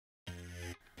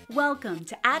Welcome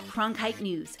to @Cronkite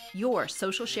News, your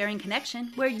social sharing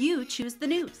connection where you choose the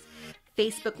news.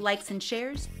 Facebook likes and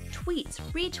shares, tweets,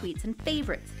 retweets, and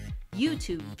favorites.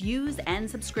 YouTube views and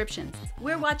subscriptions.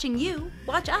 We're watching you,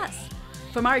 watch us.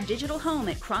 From our digital home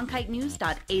at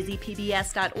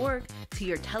cronkitenews.azpbs.org to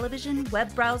your television,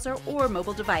 web browser, or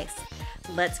mobile device.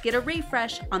 Let's get a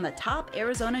refresh on the top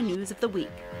Arizona news of the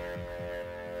week.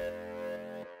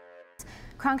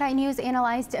 Cronkite News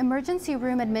analyzed emergency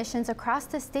room admissions across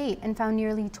the state and found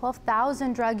nearly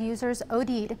 12,000 drug users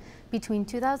OD'd between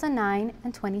 2009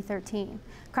 and 2013.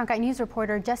 Cronkite News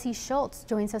reporter Jesse Schultz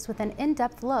joins us with an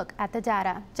in-depth look at the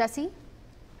data. Jesse?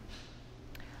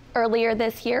 Earlier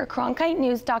this year, Cronkite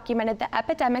News documented the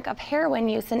epidemic of heroin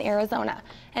use in Arizona,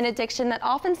 an addiction that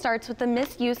often starts with the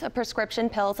misuse of prescription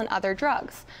pills and other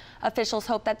drugs. Officials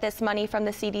hope that this money from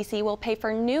the CDC will pay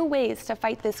for new ways to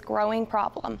fight this growing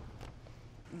problem.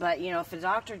 But, you know, if a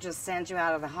doctor just sends you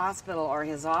out of the hospital or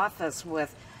his office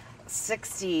with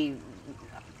 60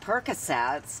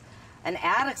 Percocets, an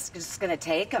addict's just going to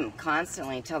take them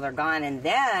constantly until they're gone, and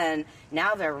then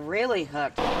now they're really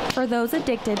hooked. For those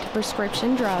addicted to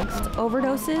prescription drugs,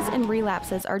 overdoses and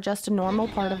relapses are just a normal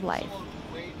part of life.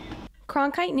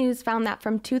 Cronkite News found that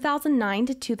from 2009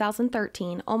 to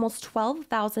 2013, almost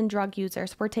 12,000 drug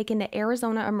users were taken to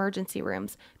Arizona emergency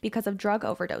rooms because of drug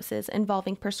overdoses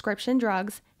involving prescription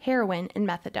drugs, heroin, and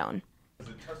methadone.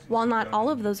 While not all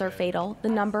of those are fatal, the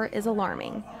number is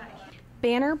alarming.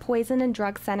 Banner Poison and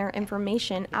Drug Center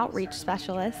Information Outreach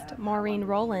Specialist Maureen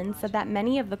Rowland said that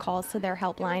many of the calls to their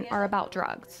helpline are about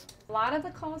drugs. A lot of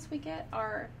the calls we get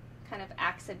are kind of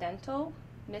accidental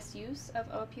misuse of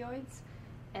opioids.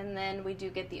 And then we do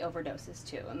get the overdoses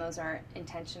too, and those are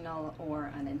intentional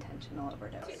or unintentional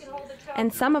overdoses.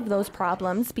 And some of those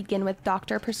problems begin with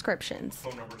doctor prescriptions.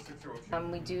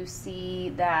 We do see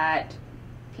that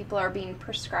people are being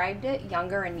prescribed it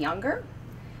younger and younger,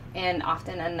 and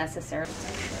often unnecessarily.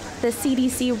 The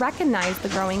CDC recognized the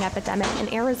growing epidemic,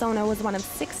 and Arizona was one of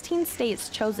 16 states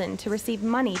chosen to receive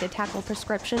money to tackle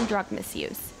prescription drug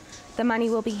misuse. The money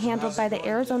will be handled by the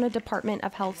Arizona Department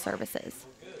of Health Services.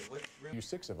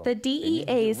 The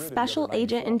DEA's special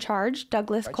agent in charge,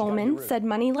 Douglas Coleman, said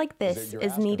money like this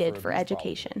is needed for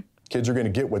education. Kids are going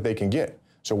to get what they can get,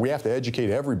 so we have to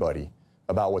educate everybody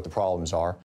about what the problems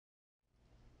are.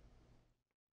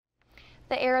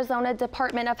 The Arizona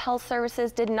Department of Health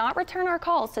Services did not return our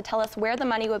calls to tell us where the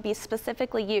money would be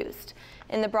specifically used.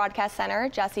 In the broadcast center,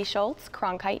 Jesse Schultz,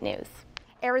 Cronkite News.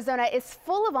 Arizona is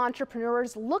full of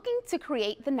entrepreneurs looking to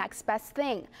create the next best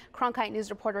thing. Cronkite News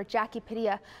reporter Jackie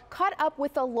Padilla caught up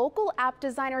with a local app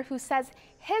designer who says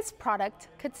his product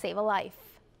could save a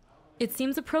life. It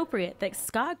seems appropriate that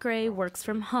Scott Gray works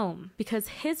from home because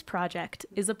his project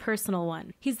is a personal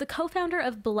one. He's the co-founder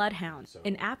of Bloodhound,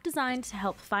 an app designed to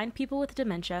help find people with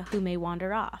dementia who may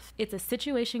wander off. It's a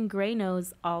situation Gray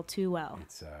knows all too well.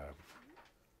 It's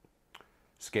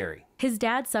scary. His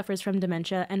dad suffers from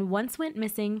dementia and once went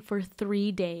missing for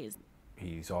 3 days.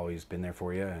 He's always been there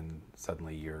for you, and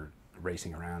suddenly you're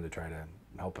racing around to try to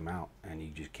help him out, and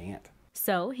you just can't.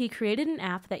 So he created an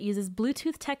app that uses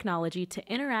Bluetooth technology to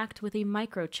interact with a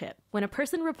microchip. When a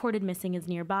person reported missing is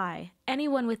nearby,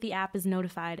 anyone with the app is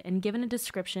notified and given a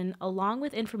description along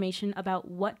with information about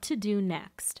what to do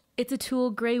next. It's a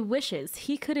tool Gray wishes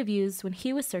he could have used when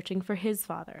he was searching for his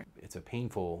father. It's a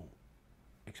painful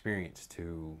experience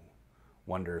to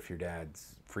wonder if your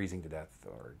dad's freezing to death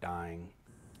or dying.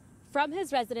 From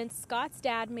his residence, Scott's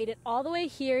dad made it all the way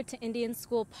here to Indian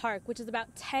School Park, which is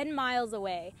about 10 miles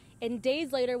away, and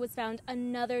days later was found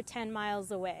another 10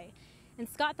 miles away. And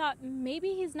Scott thought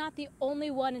maybe he's not the only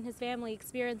one in his family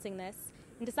experiencing this,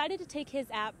 and decided to take his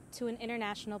app to an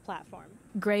international platform.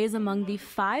 Gray is among the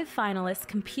 5 finalists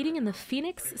competing in the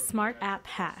Phoenix Smart App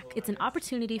Hack. It's an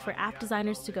opportunity for app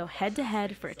designers to go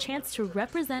head-to-head for a chance to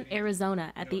represent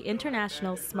Arizona at the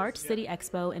International Smart City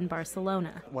Expo in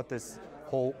Barcelona. What this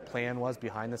whole plan was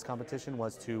behind this competition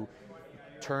was to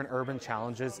turn urban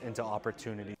challenges into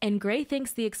opportunity. And Gray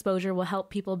thinks the exposure will help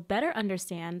people better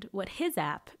understand what his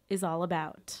app is all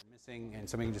about. Missing, and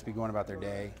somebody can just be going about their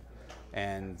day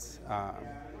and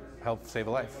help save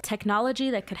a life. Technology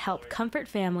that could help comfort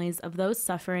families of those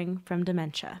suffering from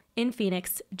dementia. In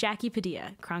Phoenix, Jackie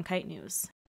Padilla, Cronkite News.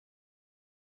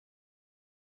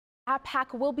 App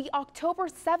Hack will be October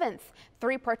 7th.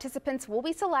 3 participants will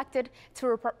be selected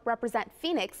to represent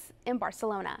Phoenix in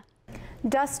Barcelona.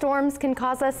 Dust storms can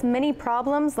cause us many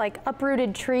problems like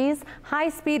uprooted trees,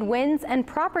 high-speed winds, and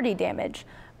property damage.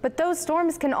 But those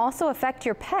storms can also affect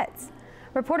your pets.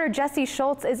 Reporter Jesse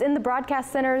Schultz is in the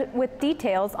broadcast center with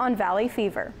details on Valley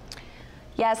Fever.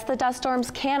 Yes, the dust storms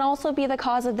can also be the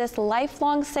cause of this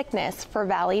lifelong sickness for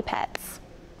valley pets.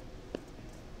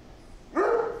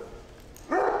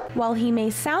 While he may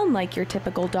sound like your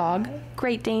typical dog,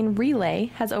 Great Dane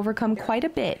Relay has overcome quite a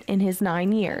bit in his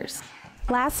 9 years.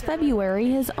 Last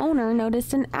February, his owner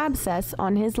noticed an abscess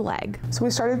on his leg. So we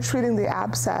started treating the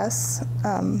abscess,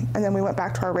 and then we went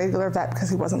back to our regular vet because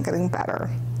he wasn't getting better.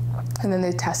 And then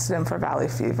they tested him for valley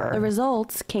fever. The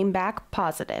results came back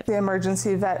positive. The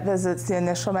emergency vet visits, the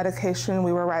initial medication,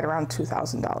 we were right around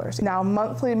 $2,000. Now,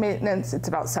 monthly maintenance, it's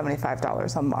about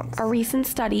 $75 a month. A recent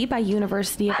study by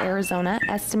University of Arizona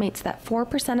estimates that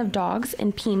 4% of dogs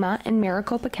in Pima and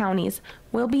Maricopa counties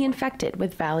will be infected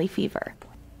with valley fever.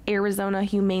 Arizona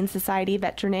Humane Society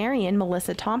veterinarian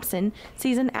Melissa Thompson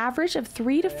sees an average of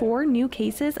 3 to 4 new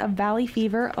cases of valley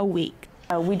fever a week.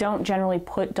 We don't generally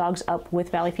put dogs up with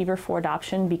valley fever for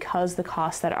adoption because the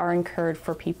costs that are incurred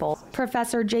for people.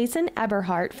 Professor Jason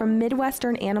Eberhardt from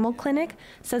Midwestern Animal Clinic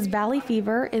says valley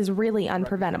fever is really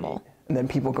unpreventable. And then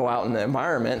people go out in the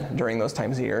environment during those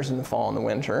times of years in the fall and the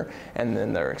winter, and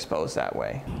then they're exposed that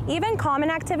way. Even common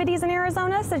activities in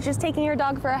Arizona, such as taking your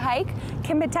dog for a hike,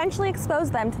 can potentially expose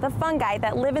them to the fungi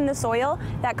that live in the soil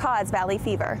that cause valley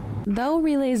fever. Though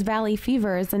Relay's valley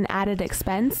fever is an added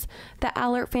expense, the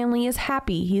Allert family is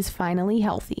happy he's finally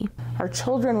healthy. Our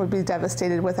children would be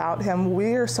devastated without him.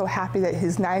 We are so happy that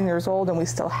he's 9 years old and we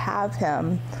still have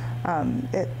him.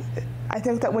 I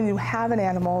think that when you have an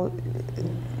animal,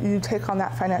 you take on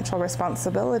that financial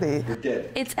responsibility.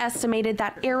 It's estimated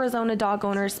that Arizona dog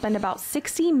owners spend about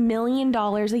 $60 million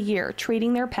a year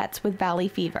treating their pets with valley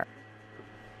fever.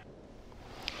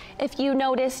 If you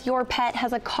notice your pet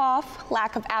has a cough,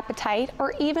 lack of appetite,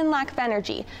 or even lack of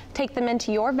energy, take them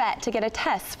into your vet to get a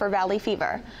test for valley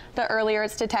fever. The earlier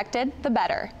it's detected, the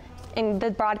better. In the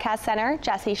broadcast center,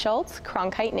 Jesse Schultz,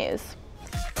 Cronkite News.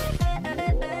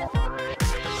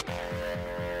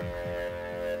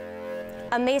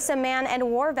 A Mesa man and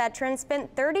war veteran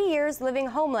spent 30 years living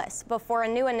homeless before a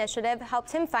new initiative helped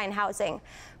him find housing.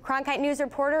 Cronkite News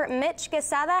reporter Mitch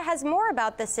Quesada has more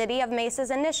about the City of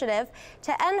Mesa's initiative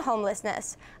to end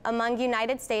homelessness among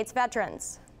United States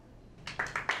veterans.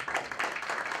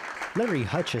 Larry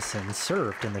Hutchison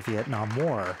served in the Vietnam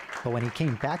War, but when he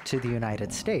came back to the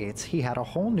United States, he had a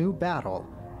whole new battle: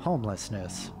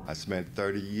 homelessness. I spent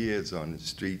 30 years on the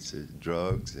streets of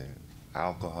drugs and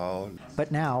alcohol.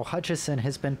 But now Hutchison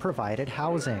has been provided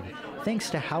housing, thanks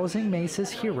to Housing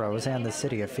Mesa's heroes and the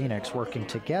City of Phoenix working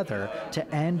together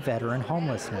to end veteran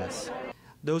homelessness.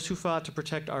 Those who fought to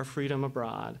protect our freedom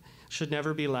abroad should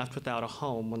never be left without a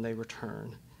home when they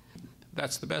return.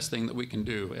 That's the best thing that we can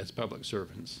do as public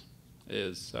servants,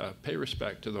 is pay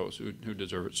respect to those who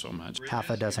deserve it so much. Half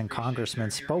a dozen congressmen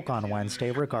spoke on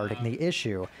Wednesday regarding the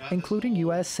issue, including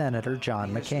U.S. Senator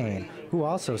John McCain, who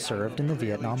also served in the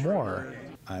Vietnam War.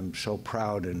 I'm so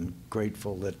proud and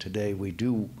grateful that today we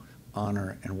do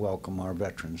honor and welcome our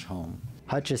veterans home.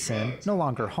 Hutchison, no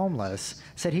longer homeless,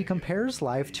 said he compares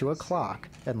life to a clock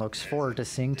and looks forward to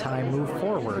seeing time move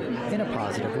forward in a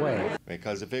positive way.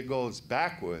 Because if it goes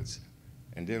backwards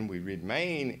and then we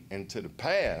remain into the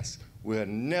past, we'll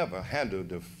never handle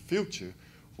the future,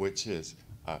 which is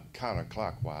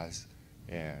counterclockwise,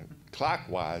 and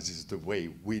clockwise is the way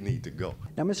we need to go.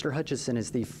 Now, Mr. Hutchison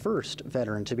is the first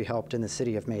veteran to be helped in the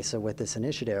City of Mesa with this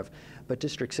initiative, but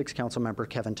District 6 Council member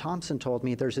Kevin Thompson told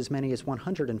me there's as many as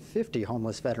 150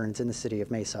 homeless veterans in the City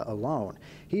of Mesa alone.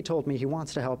 He told me he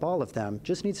wants to help all of them,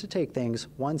 just needs to take things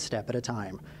one step at a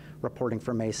time. Reporting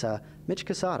from Mesa, Mitch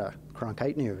Quesada,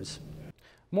 Cronkite News.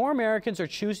 More Americans are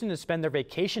choosing to spend their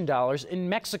vacation dollars in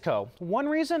Mexico. One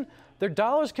reason? Their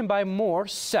dollars can buy more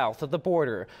south of the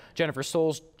border. Jennifer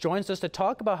Souls joins us to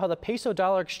talk about how the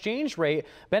peso-dollar exchange rate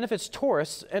benefits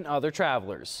tourists and other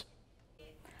travelers.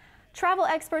 Travel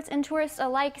experts and tourists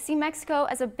alike see Mexico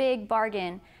as a big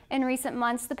bargain. In recent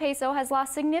months, the peso has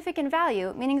lost significant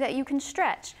value, meaning that you can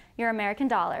stretch your American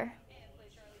dollar.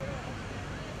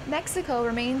 Mexico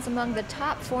remains among the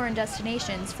top foreign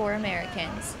destinations for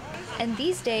Americans. And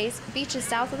these days, beaches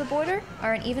south of the border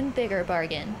are an even bigger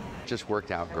bargain. Just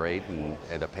worked out great, and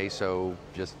the peso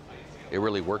it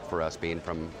really worked for us being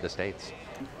from the States.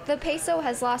 The peso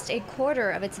has lost a quarter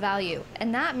of its value,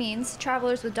 and that means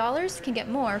travelers with dollars can get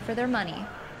more for their money.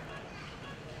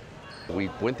 We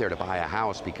went there to buy a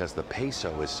house because the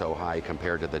peso is so high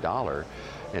compared to the dollar,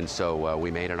 and so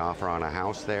we made an offer on a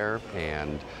house there,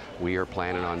 and we are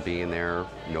planning on being there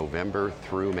November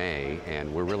through May,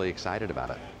 and we're really excited about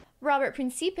it. Robert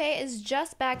Principe is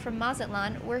just back from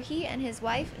Mazatlan, where he and his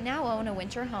wife now own a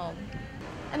winter home.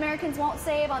 Americans won't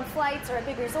save on flights or at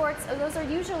big resorts. Those are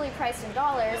usually priced in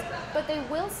dollars, but they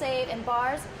will save in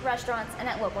bars, restaurants, and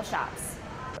at local shops.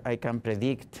 I can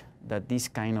predict that this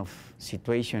kind of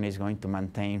situation is going to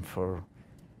maintain for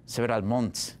several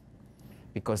months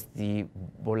because the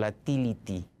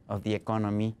volatility of the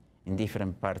economy in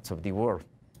different parts of the world.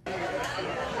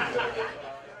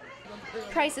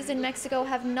 Prices in Mexico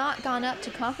have not gone up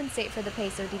to compensate for the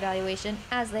peso devaluation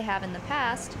as they have in the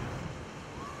past.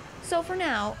 So for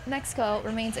now, Mexico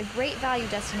remains a great value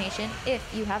destination if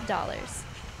you have dollars.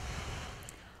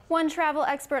 One travel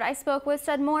expert I spoke with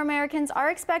said more Americans are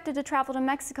expected to travel to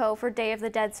Mexico for Day of the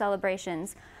Dead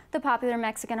celebrations. The popular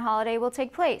Mexican holiday will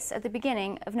take place at the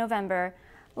beginning of November.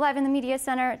 Live in the Media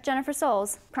Center, Jennifer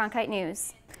Souls, Cronkite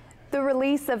News. The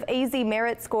release of AZ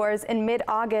merit scores in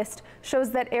mid-August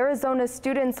shows that Arizona's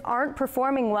students aren't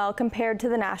performing well compared to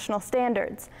the national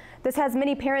standards. This has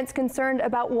many parents concerned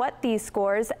about what these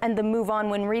scores and the move on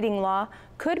when reading law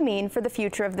could mean for the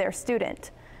future of their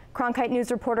student. Cronkite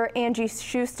News reporter Angie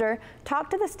Schuster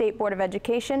talked to the State Board of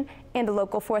Education and a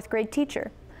local fourth grade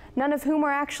teacher, none of whom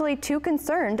are actually too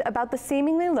concerned about the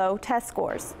seemingly low test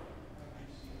scores.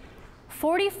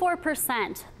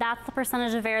 44%, that's the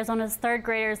percentage of Arizona's third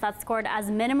graders that scored as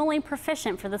minimally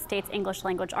proficient for the state's English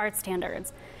language arts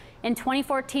standards. In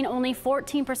 2014, only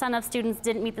 14% of students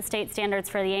didn't meet the state standards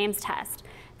for the Ames test.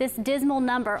 This dismal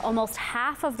number, almost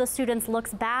half of the students,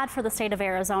 looks bad for the state of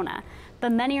Arizona,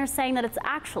 but many are saying that it's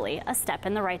actually a step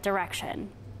in the right direction.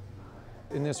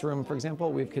 In this room, for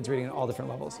example, we have kids reading at all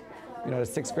different levels. You know, at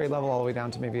a 6th grade level all the way down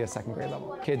to maybe a 2nd grade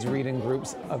level. Kids read in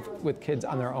groups with kids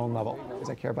on their own level, because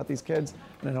I care about these kids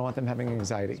and I don't want them having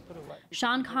anxiety.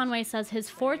 Sean Conway says his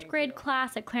 4th grade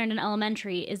class at Clarendon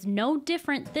Elementary is no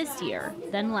different this year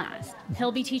than last.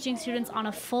 He'll be teaching students on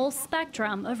a full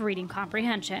spectrum of reading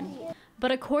comprehension.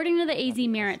 But according to the AZ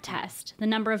merit test, the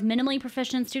number of minimally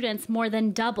proficient students more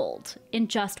than doubled in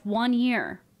just 1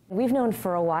 year. We've known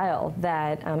for a while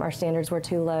that our standards were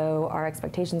too low, our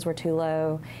expectations were too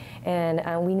low, and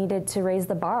we needed to raise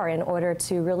the bar in order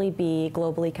to really be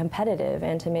globally competitive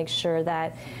and to make sure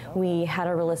that we had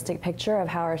a realistic picture of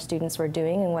how our students were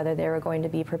doing and whether they were going to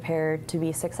be prepared to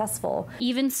be successful.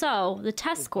 Even so, the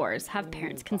test scores have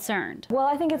parents concerned. Well,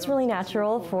 I think it's really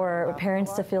natural for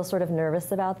parents to feel sort of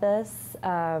nervous about this.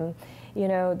 You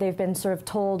know, they've been sort of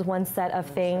told one set of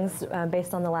things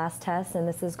based on the last test, and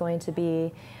this is going to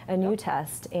be a new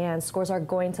test, and scores are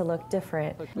going to look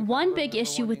different. One big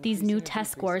issue with these new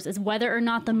test scores is whether or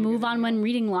not the move on when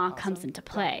reading law comes into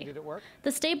play.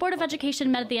 The State Board of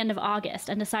Education met at the end of August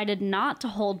and decided not to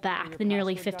hold back the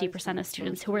nearly 50% of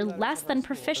students who were less than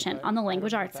proficient on the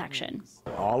language arts section.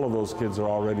 All of those kids are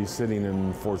already sitting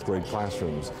in 4th grade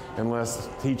classrooms, unless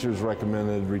teachers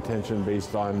recommended retention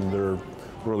based on their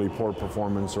really poor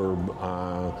performance or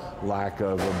lack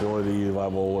of ability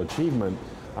level achievement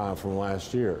from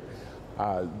last year.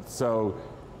 So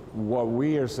what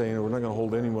we are saying, we're not going to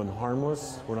hold anyone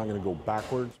harmless. We're not going to go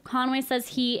backwards. Conway says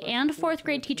he and 4th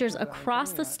grade teachers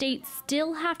across the state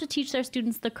still have to teach their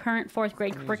students the current 4th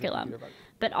grade curriculum,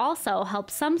 but also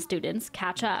help some students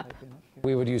catch up.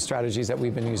 We would use strategies that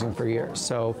we've been using for years.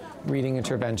 So reading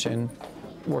intervention,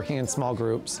 working in small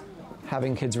groups,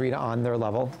 having kids read on their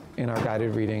level in our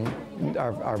guided reading,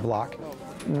 our block.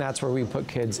 And that's where we put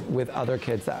kids with other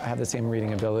kids that have the same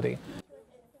reading ability.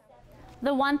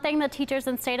 The one thing that teachers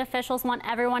and state officials want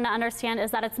everyone to understand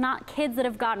is that it's not kids that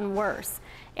have gotten worse.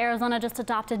 Arizona just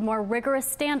adopted more rigorous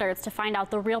standards to find out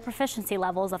the real proficiency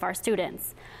levels of our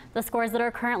students. The scores that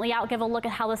are currently out give a look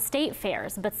at how the state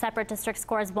fares, but separate district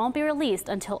scores won't be released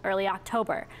until early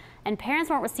October. And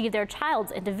parents won't receive their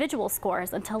child's individual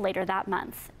scores until later that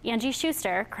month. Angie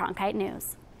Schuster, Cronkite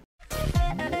News.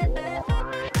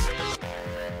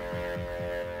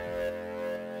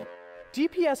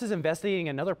 DPS is investigating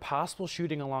another possible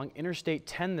shooting along Interstate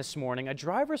 10 this morning. A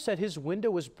driver said his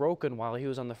window was broken while he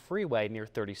was on the freeway near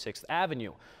 36th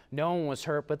Avenue. No one was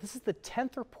hurt, but this is the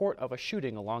 10th report of a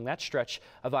shooting along that stretch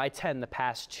of I-10 the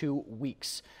past 2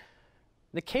 weeks.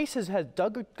 The case has had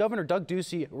Governor Doug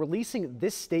Ducey releasing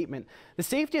this statement. The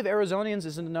safety of Arizonians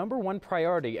is the #1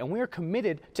 priority, and we are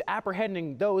committed to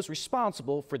apprehending those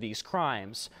responsible for these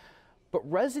crimes. But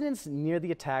residents near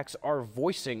the attacks are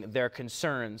voicing their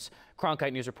concerns.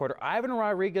 Cronkite News reporter Ivan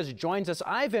Rodriguez joins us.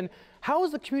 Ivan, how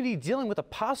is the community dealing with a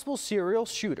possible serial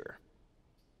shooter?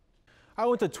 I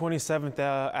went to 27th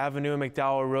Avenue and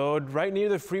McDowell Road, right near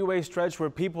the freeway stretch where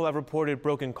people have reported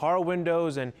broken car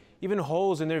windows and even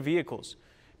holes in their vehicles.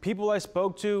 People I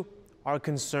spoke to are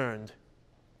concerned.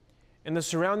 In the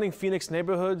surrounding Phoenix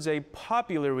neighborhoods, a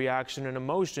popular reaction and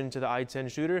emotion to the I-10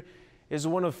 shooter is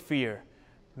one of fear.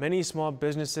 Many small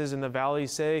businesses in the valley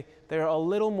say they are a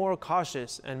little more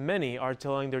cautious, and many are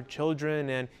telling their children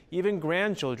and even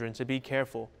grandchildren to be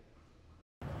careful.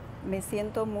 Me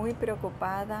siento muy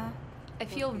preocupada. I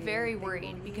feel very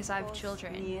worried because I have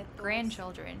children,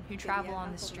 grandchildren, who travel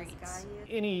on the streets.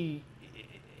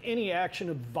 Any action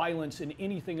of violence in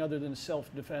anything other than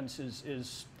self-defense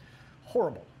is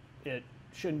horrible. It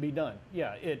shouldn't be done.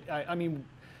 Yeah, I mean,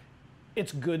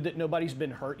 it's good that nobody's been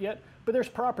hurt yet, but there's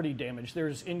property damage.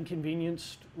 There's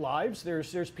inconvenienced lives.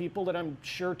 There's people that I'm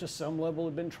sure to some level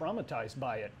have been traumatized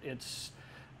by it. It's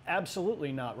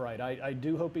absolutely not right. I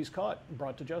do hope he's caught and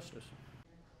brought to justice.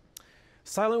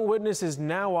 Silent Witness is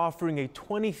now offering a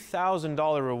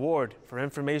 $20,000 reward for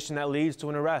information that leads to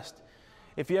an arrest.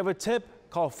 If you have a tip,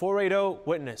 call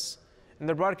 480-WITNESS. In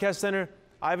the broadcast center,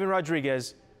 Ivan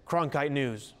Rodriguez, Cronkite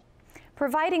News.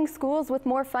 Providing schools with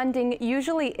more funding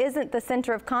usually isn't the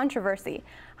center of controversy.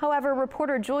 However,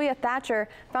 reporter Julia Thatcher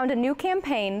found a new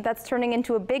campaign that's turning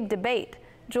into a big debate.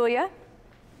 Julia?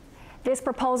 This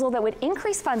proposal that would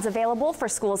increase funds available for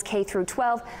schools K through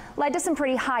 12 led to some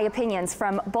pretty high opinions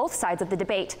from both sides of the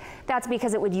debate. That's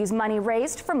because it would use money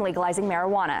raised from legalizing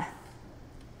marijuana.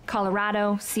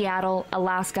 Colorado, Seattle,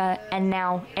 Alaska, and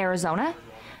now Arizona.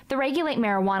 The Regulate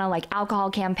Marijuana Like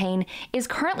Alcohol campaign is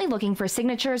currently looking for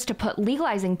signatures to put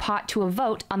legalizing pot to a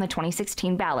vote on the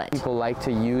 2016 ballot. People like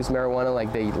to use marijuana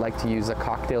like they like to use a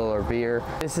cocktail or beer.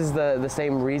 This is the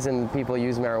same reason people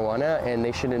use marijuana, and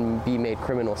they shouldn't be made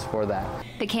criminals for that.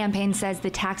 The campaign says the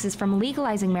taxes from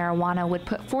legalizing marijuana would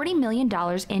put $40 million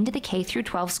into the K through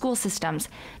 12 school systems.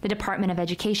 The Department of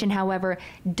Education, however,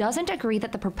 doesn't agree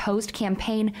that the proposed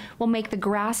campaign will make the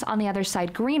grass on the other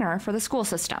side greener for the school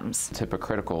systems. It's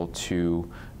hypocritical to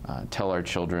tell our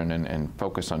children and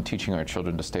focus on teaching our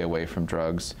children to stay away from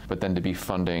drugs, but then to be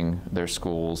funding their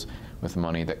schools with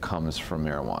money that comes from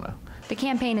marijuana. The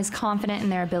campaign is confident in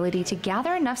their ability to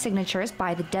gather enough signatures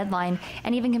by the deadline,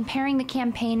 and even comparing the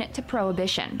campaign to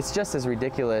prohibition. It's just as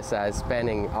ridiculous as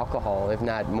banning alcohol, if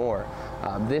not more.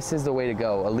 This is the way to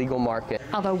go, a legal market.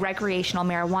 Although recreational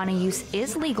marijuana use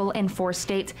is legal in 4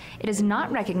 states, it is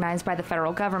not recognized by the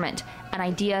federal government, an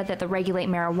idea that the Regulate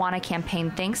Marijuana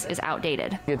campaign thinks is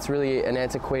outdated. It's really an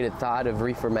antiquated thought of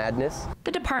reefer madness.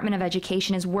 The Department of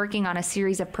Education is working on a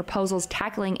series of proposals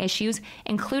tackling issues,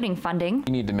 including funding.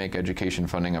 We need to make education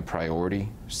funding a priority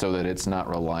so that it's not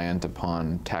reliant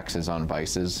upon taxes on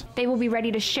vices. They will be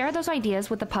ready to share those ideas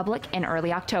with the public in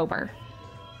early October.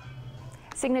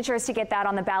 Signatures to get that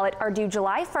on the ballot are due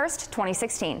July 1st,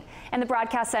 2016. In the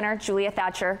broadcast center, Julia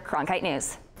Thatcher, Cronkite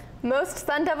News. Most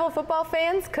Sun Devil football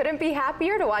fans couldn't be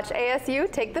happier to watch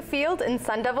ASU take the field in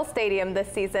Sun Devil Stadium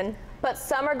this season. But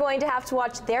some are going to have to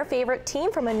watch their favorite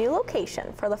team from a new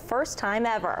location for the first time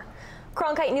ever.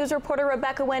 Cronkite News reporter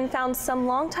Rebecca Wynn found some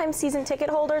longtime season ticket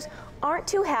holders aren't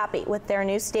too happy with their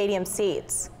new stadium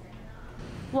seats.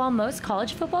 While most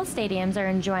college football stadiums are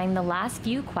enjoying the last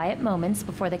few quiet moments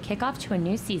before the kickoff to a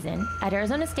new season, at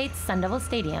Arizona State's Sun Devil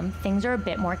Stadium, things are a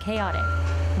bit more chaotic.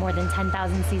 More than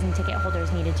 10,000 season ticket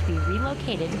holders needed to be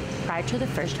relocated prior to the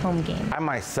first home game. I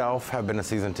myself have been a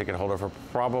season ticket holder for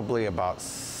probably about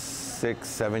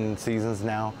 6-7 seasons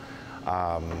now.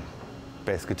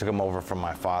 Basically took them over from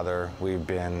my father. We've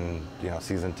been,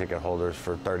 season ticket holders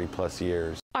for 30+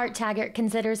 years. Art Taggart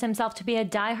considers himself to be a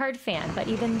diehard fan, but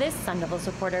even this Sun Devil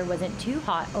supporter wasn't too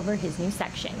hot over his new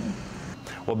section.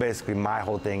 Well, basically my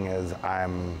whole thing is I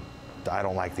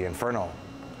don't like the Inferno.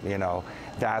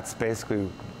 That's basically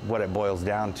what it boils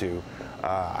down to.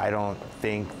 I don't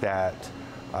think that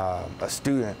a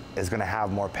student is going to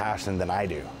have more passion than I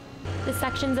do. The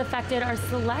sections affected are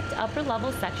select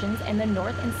upper-level sections in the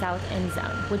north and south end zone,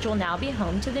 which will now be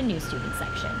home to the new student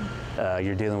section.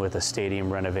 You're dealing with a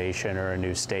stadium renovation or a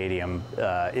new stadium.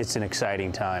 It's an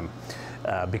exciting time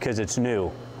because it's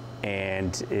new,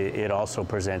 and it also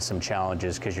presents some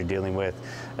challenges because you're dealing with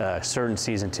certain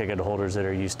season ticket holders that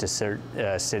are used to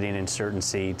sitting in certain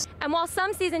seats. And while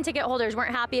some season ticket holders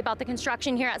weren't happy about the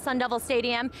construction here at Sun Devil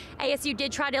Stadium, ASU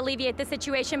did try to alleviate the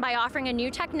situation by offering a new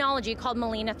technology called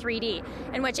Molina 3D,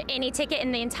 in which any ticket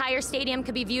in the entire stadium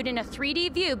could be viewed in a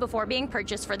 3D view before being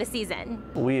purchased for the season.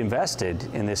 We invested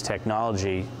in this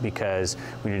technology because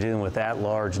when you're dealing with that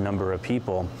large number of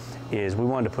people, we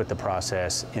wanted to put the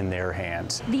process in their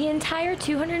hands. The entire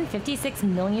 $256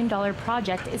 million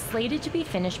project is slated to be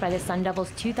finished by the Sun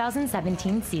Devils'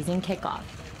 2017 season kickoff.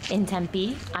 In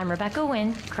Tempe, I'm Rebecca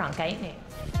Wynn, Cronkite News.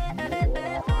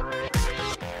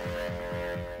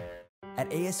 At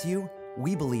ASU,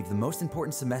 we believe the most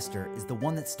important semester is the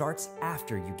one that starts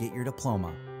after you get your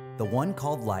diploma, the one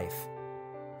called life.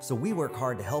 So we work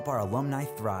hard to help our alumni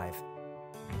thrive,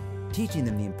 teaching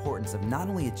them the importance of not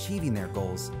only achieving their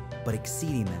goals, but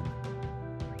exceeding them.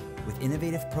 With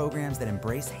innovative programs that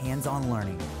embrace hands-on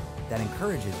learning that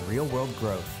encourages real-world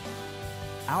growth.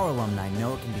 Our alumni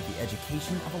know it can be the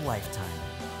education of a lifetime,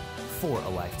 for a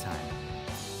lifetime.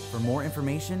 For more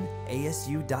information,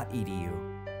 asu.edu.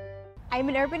 I'm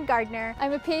an urban gardener.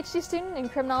 I'm a PhD student in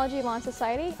criminology law and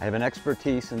society. I have an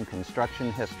expertise in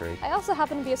construction history. I also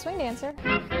happen to be a swing dancer.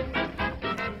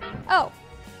 Oh,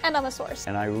 and I'm a source.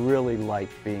 And I really like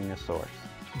being a source.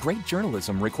 Great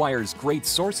journalism requires great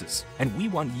sources, and we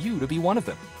want you to be one of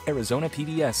them. Arizona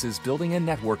PBS is building a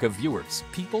network of viewers,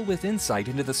 people with insight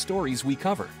into the stories we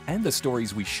cover and the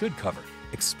stories we should cover.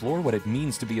 Explore what it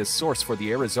means to be a source for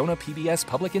the Arizona PBS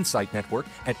Public Insight Network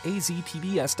at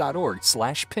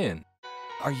azpbs.org/pin.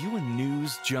 Are you a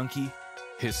news junkie,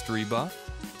 history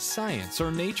buff, science or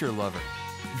nature lover?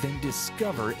 Then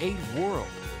discover 8 World,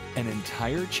 an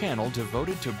entire channel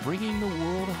devoted to bringing the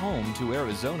world home to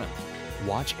Arizona.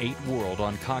 Watch 8 World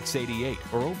on Cox 88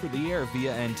 or over the air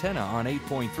via antenna on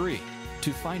 8.3.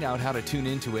 To find out how to tune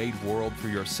into 8 World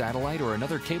through your satellite or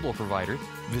another cable provider,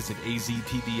 visit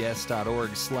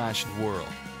azpbs.org/world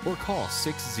or call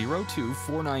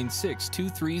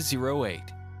 602-496-2308.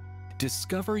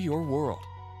 Discover your world.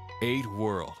 8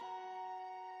 World.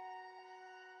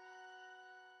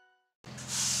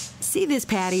 See this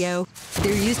patio?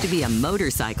 There used to be a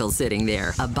motorcycle sitting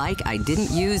there, a bike I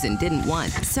didn't use and didn't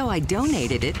want, so I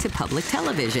donated it to public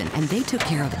television, and they took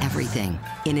care of everything.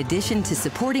 In addition to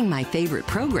supporting my favorite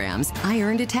programs, I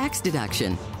earned a tax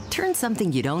deduction. Turn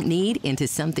something you don't need into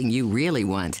something you really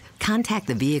want. Contact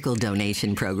the Vehicle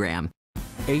Donation Program.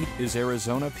 8 is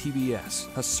Arizona PBS,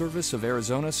 a service of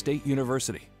Arizona State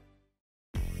University.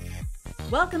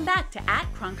 Welcome back to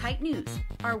 @Cronkite News,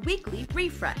 our weekly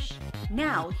refresh.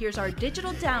 Now, here's our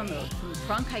digital download from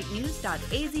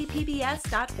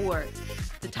cronkitenews.azpbs.org.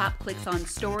 The top clicks on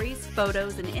stories,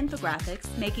 photos, and infographics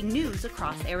making news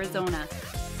across Arizona.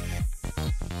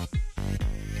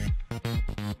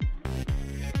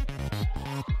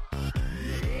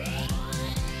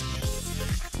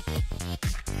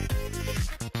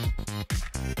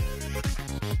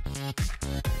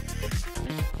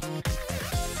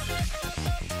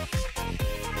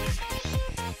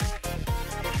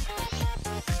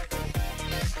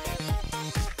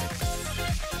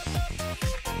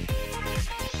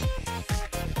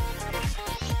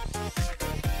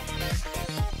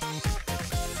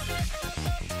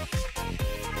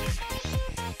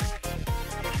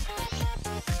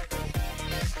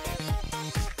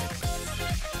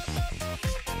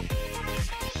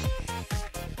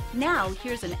 Now,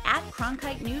 here's an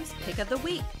 @Cronkite News pick of the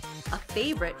week, a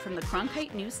favorite from the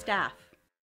Cronkite News staff.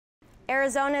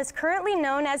 Arizona is currently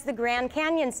known as the Grand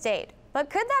Canyon State,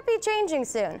 but could that be changing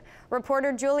soon?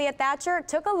 Reporter Julia Thatcher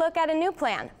took a look at a new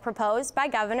plan proposed by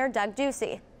Governor Doug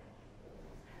Ducey.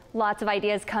 Lots of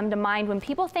ideas come to mind when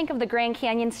people think of the Grand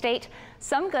Canyon State,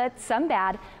 some good, some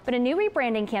bad, but a new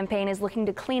rebranding campaign is looking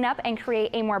to clean up and create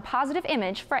a more positive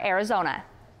image for Arizona.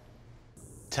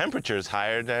 Temperatures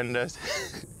higher than this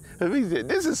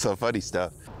is so funny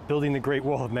stuff. Building the Great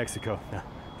Wall of Mexico.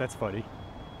 That's funny.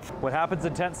 What happens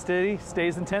in Tent City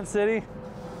stays in Tent City?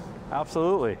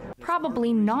 Absolutely.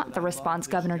 Probably not the response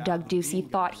Governor Doug Ducey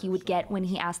thought he would get when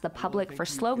he asked the public for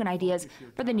slogan ideas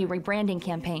for the new rebranding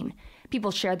campaign. People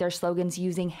shared their slogans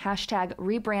using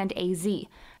 #RebrandAZ.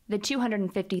 The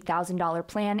 $250,000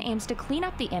 plan aims to clean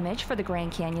up the image for the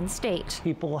Grand Canyon State.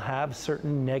 People have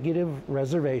certain negative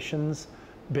reservations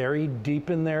buried deep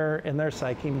in their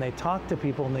psyche. When they talk to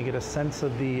people and they get a sense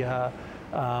of the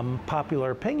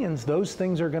popular opinions, those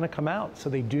things are going to come out, so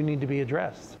they do need to be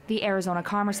addressed. The Arizona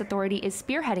Commerce Authority is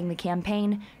spearheading the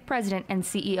campaign. President and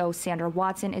CEO Sandra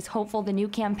Watson is hopeful the new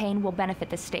campaign will benefit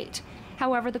the state.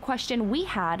 However, the question we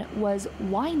had was,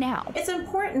 why now? It's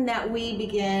important that we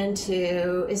begin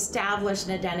to establish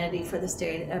an identity for the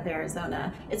state of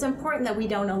Arizona. It's important that we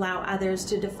don't allow others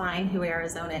to define who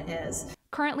Arizona is.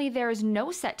 Currently, there is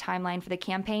no set timeline for the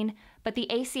campaign, but the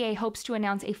ACA hopes to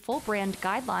announce a full brand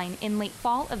guideline in late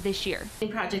fall of this year. The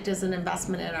project is an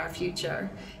investment in our future.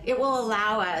 It will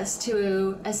allow us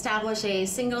to establish a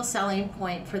single selling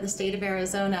point for the state of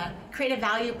Arizona, create a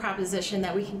value proposition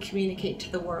that we can communicate to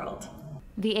the world.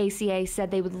 The ACA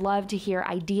said they would love to hear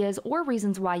ideas or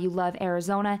reasons why you love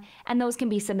Arizona, and those can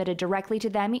be submitted directly to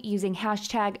them using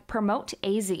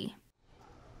 #PromoteAZ.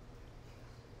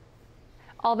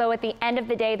 Although at the end of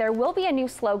the day there will be a new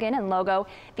slogan and logo,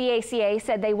 the ACA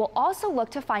said they will also look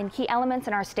to find key elements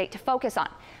in our state to focus on,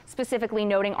 specifically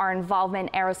noting our involvement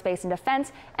in aerospace and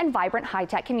defense and vibrant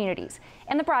high-tech communities.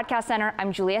 In the Broadcast Center,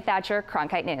 I'm Julia Thatcher,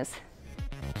 Cronkite News.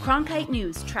 Cronkite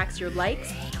News tracks your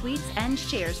likes, tweets, and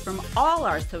shares from all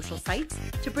our social sites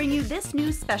to bring you this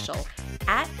news special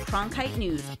 @Cronkite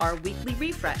News, our weekly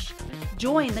refresh.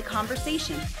 Join the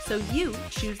conversation so you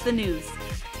choose the news.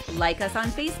 Like us on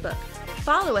Facebook,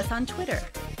 follow us on Twitter,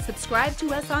 subscribe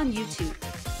to us on YouTube,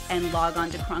 and log on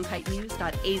to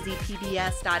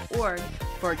cronkitenews.azpbs.org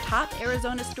for top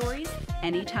Arizona stories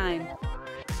anytime.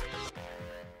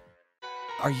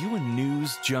 Are you a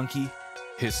news junkie,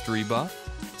 history buff,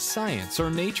 science or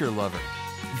nature lover?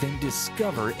 Then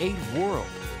discover 8 World,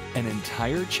 an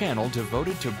entire channel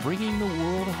devoted to bringing the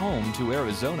world home to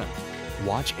Arizona.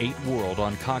 Watch 8 World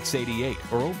on Cox 88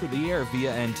 or over the air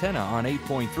via antenna on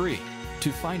 8.3.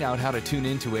 To find out how to tune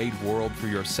into 8 World for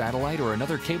your satellite or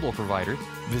another cable provider,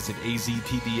 visit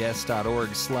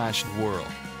azpbs.org/world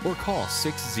or call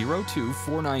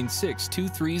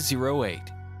 602-496-2308.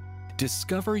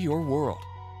 Discover your world.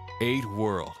 8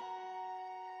 World.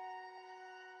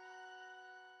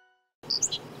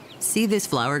 See this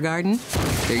flower garden?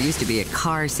 There used to be a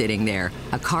car sitting there,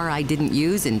 a car I didn't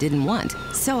use and didn't want.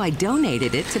 So I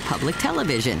donated it to public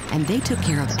television, and they took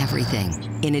care of everything.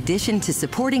 In addition to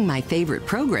supporting my favorite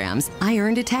programs, I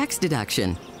earned a tax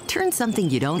deduction. Turn something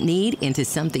you don't need into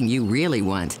something you really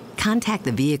want. Contact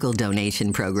the Vehicle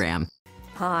Donation Program.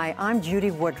 Hi, I'm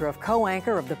Judy Woodruff,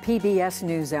 co-anchor of the PBS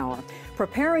NewsHour.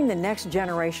 Preparing the next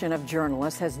generation of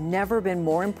journalists has never been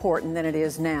more important than it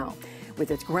is now. With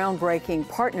its groundbreaking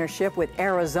partnership with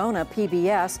Arizona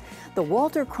PBS, the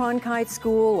Walter Cronkite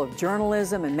School of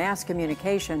Journalism and Mass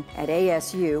Communication at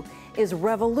ASU is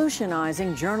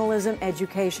revolutionizing journalism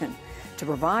education to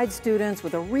provide students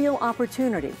with a real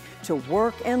opportunity to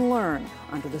work and learn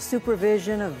under the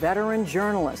supervision of veteran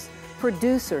journalists,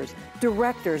 producers,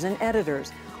 directors, and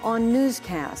editors on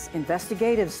newscasts,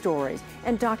 investigative stories,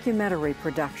 and documentary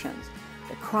productions.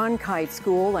 The Cronkite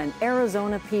School and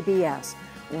Arizona PBS,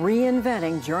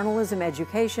 reinventing journalism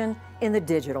education in the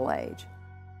digital age.